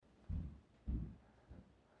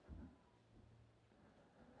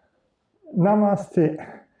Namaste.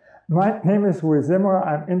 My name is Rui Zimmerer.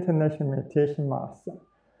 I'm International Meditation Master.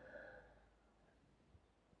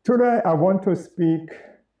 Today I want to speak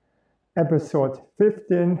episode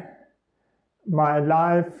 15. My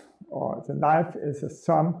life, or the life, is a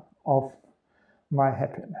sum of my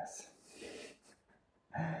happiness.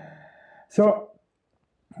 So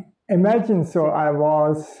imagine, I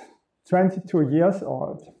was 22 years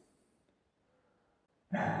old.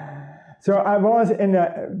 So I was in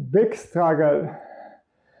a big struggle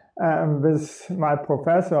with my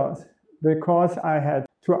professors because I had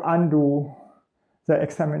to undo the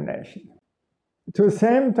examination. To the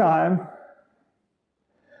same time,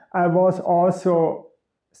 I was also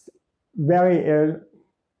very ill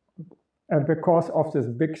because of this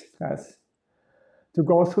big stress to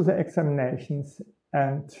go through the examinations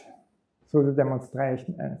and through the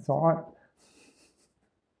demonstration and so on.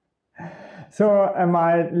 So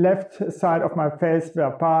my left side of my face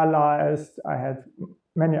were paralyzed. I had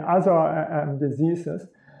many other diseases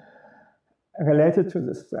related to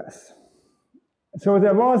the stress. So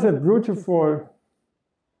there was a beautiful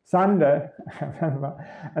Sunday, I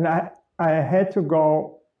remember, and I had to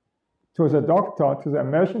go to the doctor, to the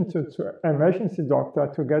emergency doctor,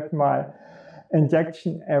 to get my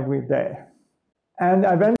injection every day. And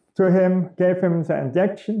I went to him, gave him the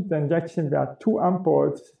injection. The injection were 2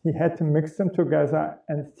 ampoules. He had to mix them together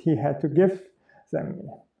and he had to give them me.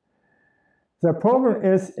 The problem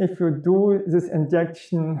is, if you do this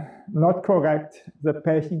injection not correct, the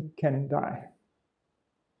patient can die.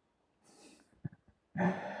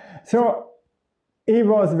 So he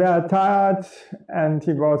was very tired and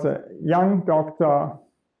he was a young doctor.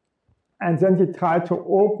 And then he tried to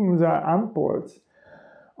open the ampoules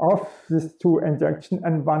of these 2 injections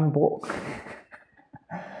and one broke.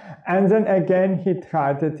 And then again he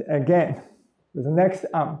tried it again with the next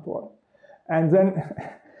ampoule. And then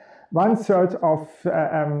 1/3 of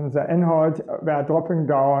the inhold were dropping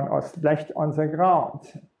down or splashed on the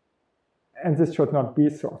ground. And this should not be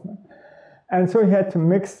so. And so he had to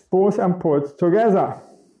mix both ampoules together.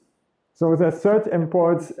 So the 3rd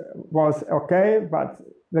ampoule was okay, but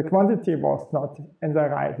the quantity was not in the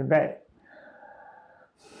right way.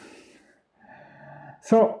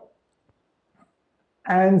 So,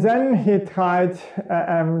 and then he tried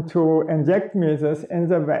to inject me this in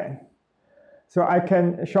the vein. So I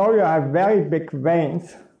can show you I have very big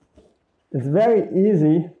veins. It's very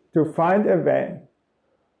easy to find a vein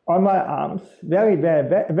on my arms. Very,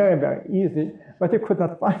 very easy, but he could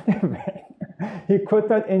not find a vein. He could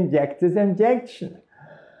not inject this injection.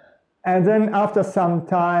 And then after some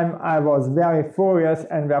time, I was very furious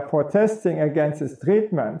and were protesting against this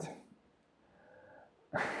treatment.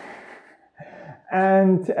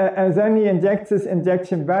 And then he injects this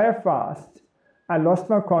injection very fast. I lost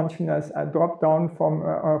my consciousness. I dropped down from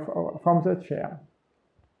the chair.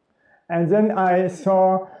 And then I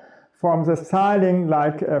saw from the ceiling,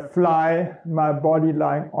 like a fly, my body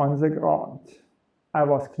lying on the ground. I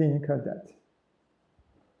was clinical dead.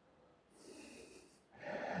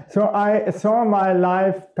 So I saw my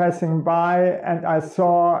life passing by, and I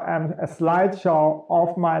saw a slideshow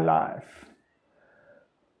of my life.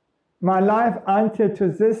 My life until to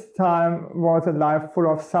this time was a life full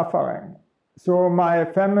of suffering. So my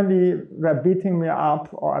family were beating me up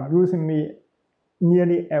or abusing me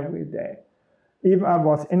nearly every day. Even I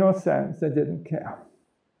was innocent, they didn't care.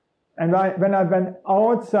 And when I went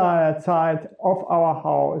outside of our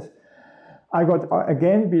house, I got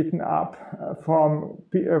again beaten up from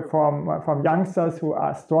youngsters who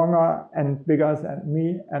are stronger and bigger than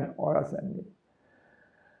me and older than me.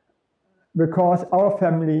 Because our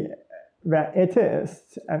family were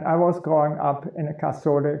atheists, and I was growing up in a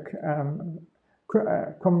Catholic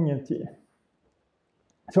community.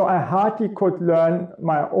 So I hardly could learn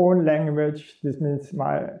my own language. This means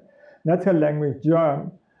my natural language,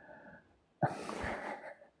 German.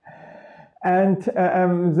 And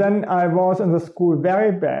then I was in the school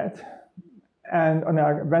very bad. And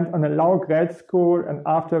I went on a low grade school, and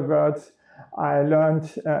afterwards I learned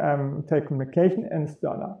telecommunication in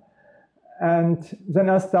Stella. And then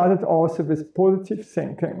I started also with positive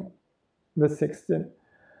thinking with 16,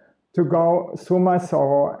 to go through my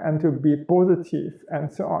sorrow and to be positive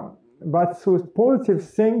and so on. But through positive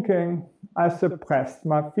thinking, I suppressed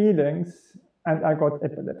my feelings and I got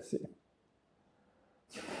epilepsy.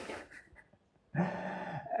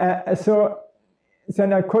 So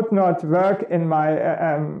then I could not work in my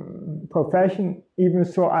profession, even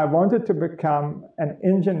so I wanted to become an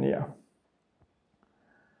engineer.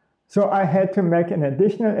 So I had to make an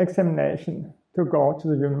additional examination to go to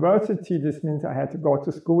the university. This means I had to go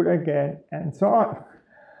to school again and so on.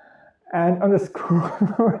 And on the school,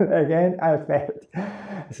 again, I failed.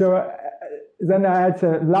 So then I had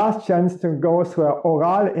the last chance to go through an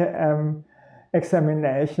oral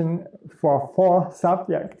examination for 4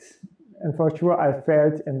 subjects. And for sure, I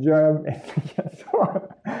failed in German, English, and so on.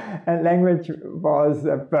 And language was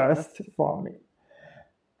a burst for me.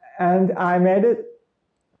 And I made it,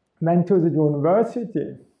 went to the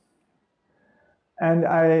university, and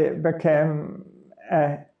I became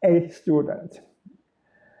an A student.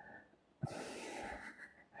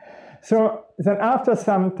 So then after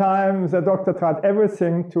some time, the doctor tried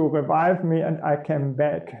everything to revive me, and I came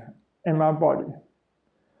back in my body.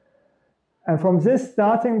 And from this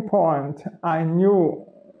starting point, I knew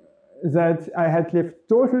that I had lived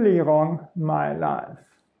totally wrong my life.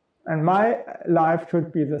 And my life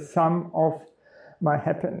should be the sum of my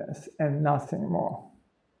happiness and nothing more.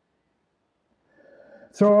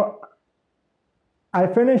 So I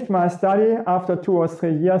finished my study after 2 or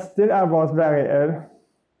 3 years. Still, I was very ill.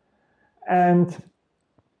 And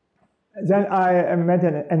then I made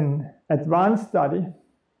an advanced study.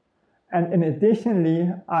 And in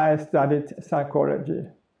additionally, I studied psychology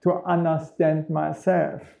to understand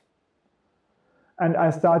myself. And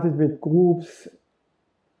I started with groups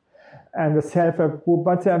and the self-help group,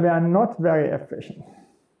 but they were not very efficient.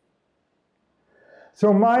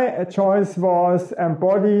 So my choice was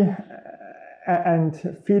body and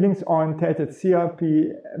feelings-oriented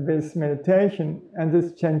therapy with meditation, and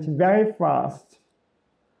this changed very fast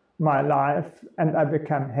my life, and I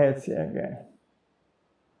became healthy again.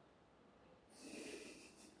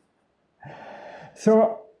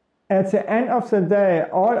 So at the end of the day,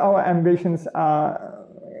 all our ambitions are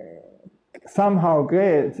somehow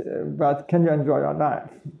great, but can you enjoy your life?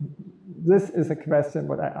 This is a question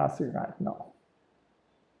what I ask you right now.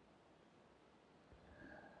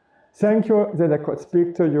 Thank you that I could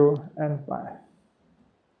speak to you, and bye.